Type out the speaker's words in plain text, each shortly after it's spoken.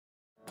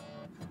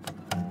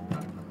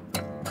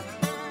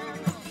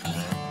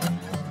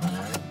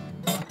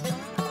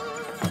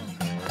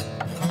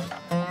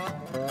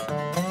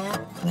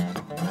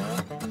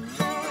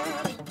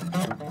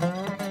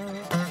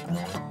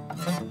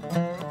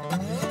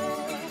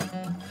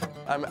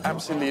I'm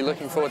absolutely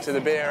looking forward to the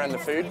beer and the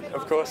food.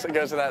 Of course, it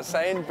goes without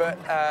saying, but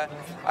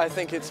I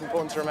think it's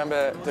important to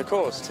remember the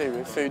cause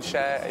too. Food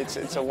share,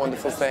 it's a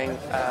wonderful thing,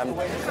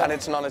 and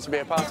it's an honour to be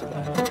a part of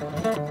that.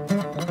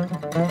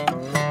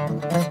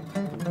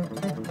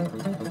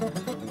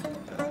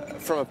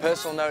 From a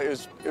personal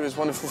note, it was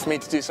wonderful for me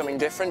to do something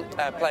different,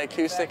 play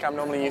acoustic. I'm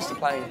normally used to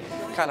playing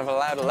kind of a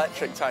loud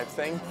electric type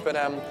thing, but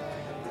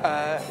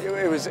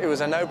it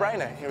was a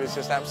no-brainer. It was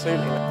just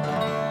absolutely.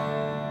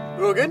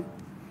 You all good?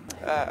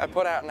 I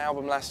put out an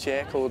album last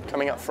year called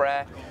Coming Up for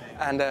Air,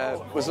 and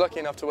was lucky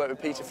enough to work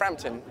with Peter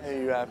Frampton,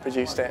 who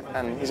produced it,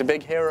 and he's a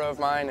big hero of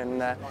mine,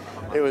 and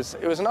it was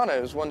an honour.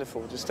 It was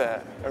wonderful. Just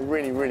a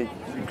really, really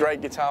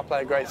great guitar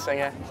player, great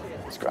singer.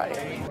 It's great.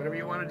 Whatever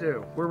you want to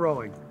do. We're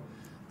rolling.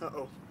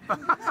 Uh-oh.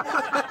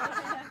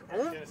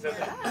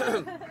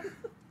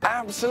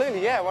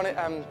 Absolutely, yeah. I want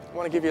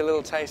to give you a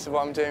little taste of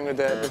what I'm doing with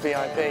the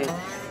VIP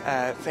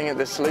thing at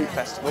the Salute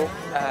Festival.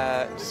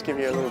 Just give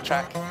you a little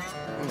track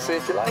and see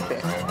if you like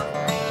it.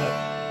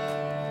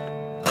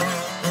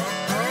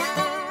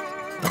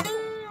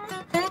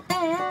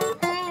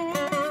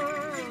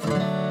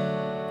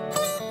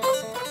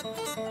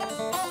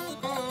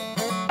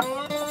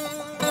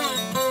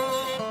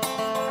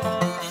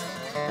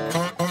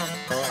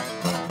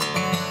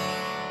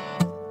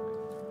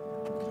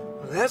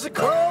 As the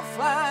crow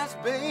flies,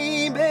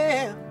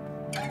 baby,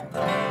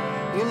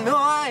 you know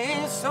I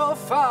ain't so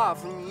far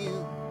from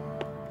you.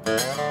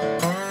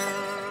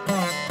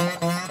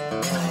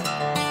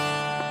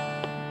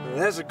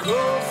 As the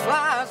crow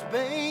flies,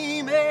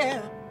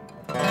 baby,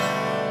 you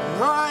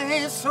know I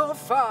ain't so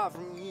far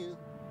from you.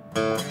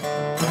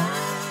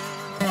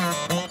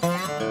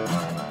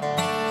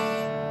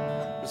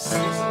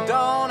 Since I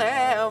don't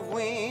have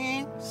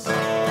wings,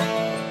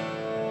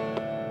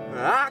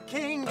 I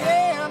can't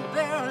get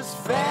there as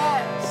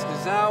fast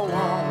as I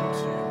want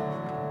to.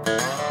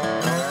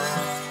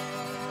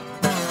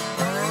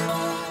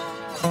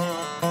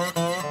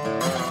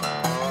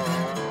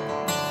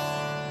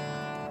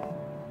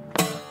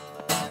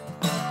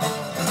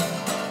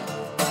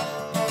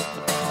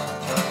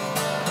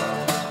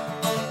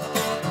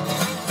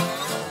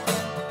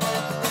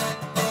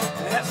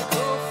 As the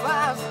crow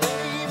flies,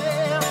 baby,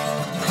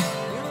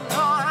 you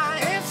know I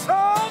ain't so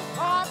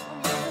far from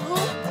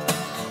you.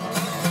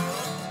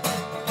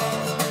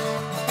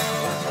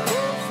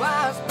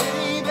 Flies,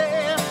 baby.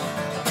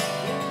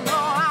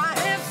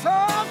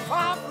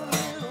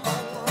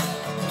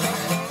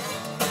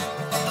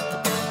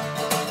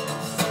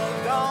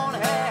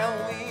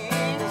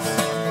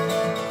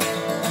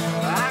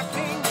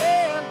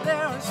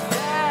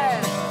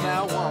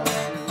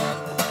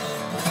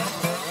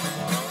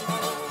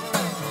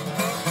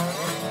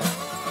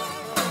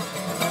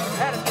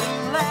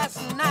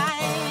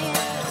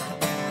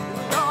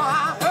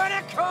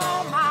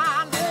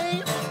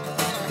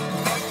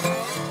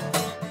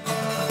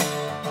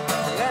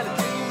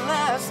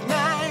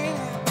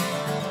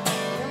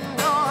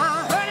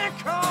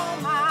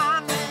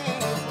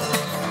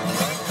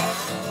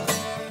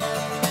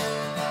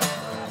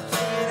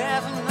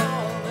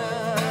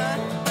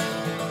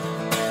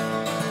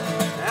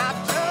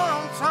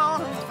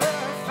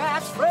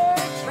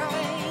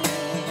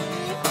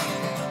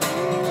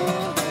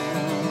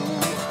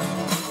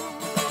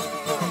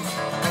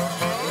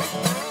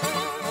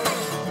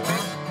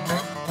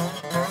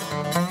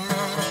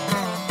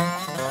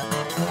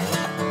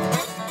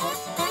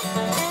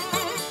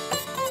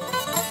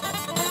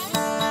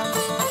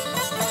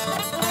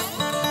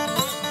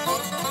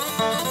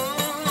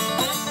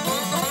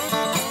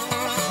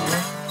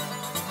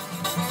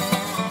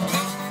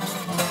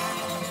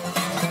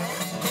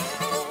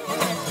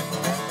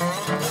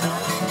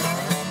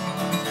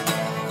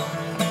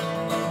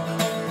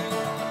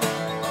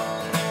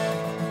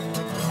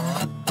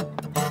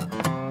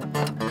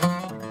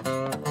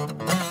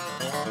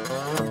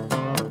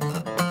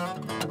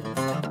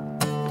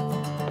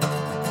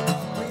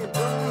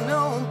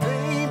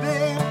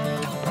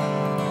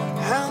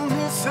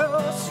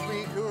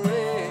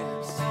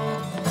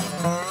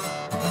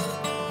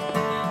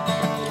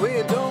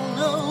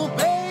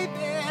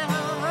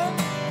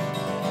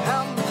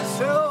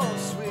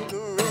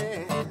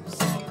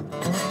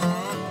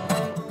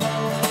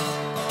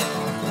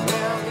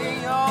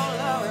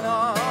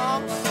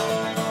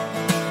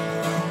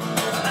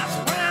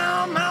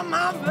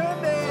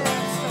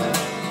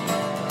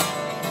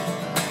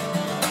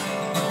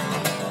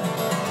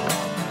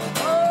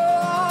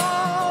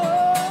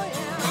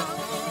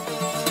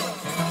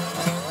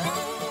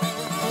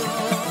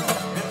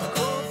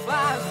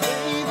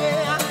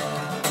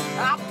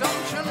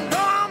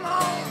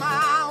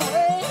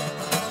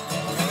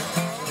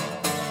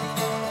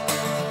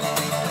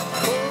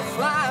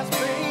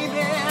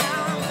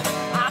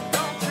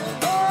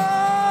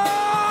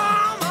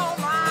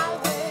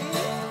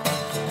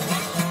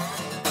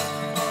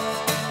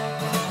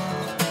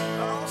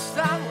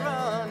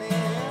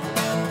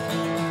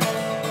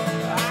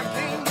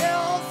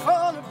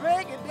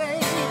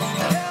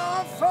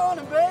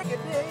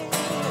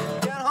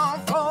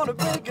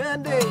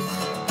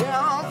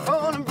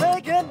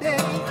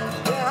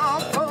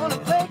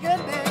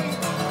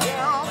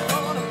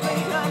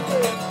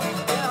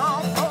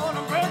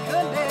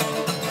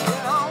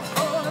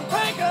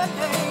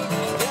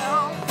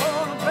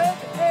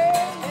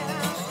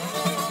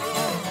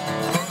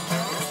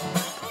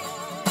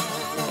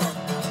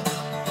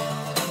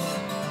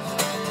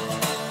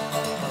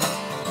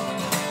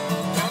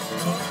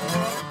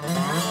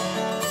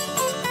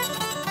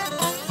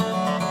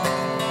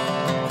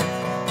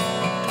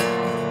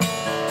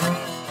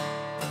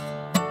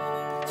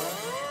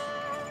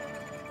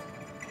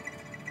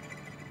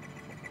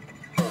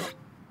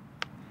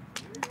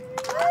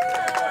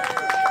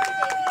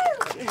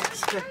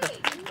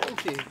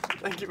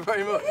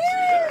 very much.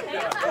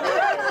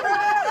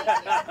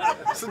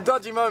 Some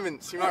dodgy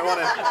moments. You might want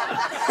to.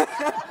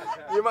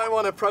 You might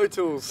want to Pro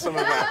Tools some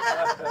of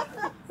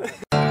that.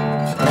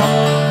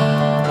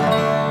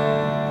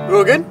 We're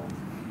all good?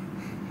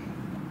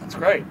 That's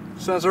great.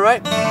 Sounds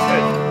alright?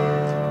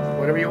 Good.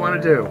 Whatever you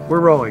want to do. We're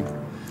rolling.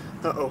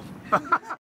 Uh-oh.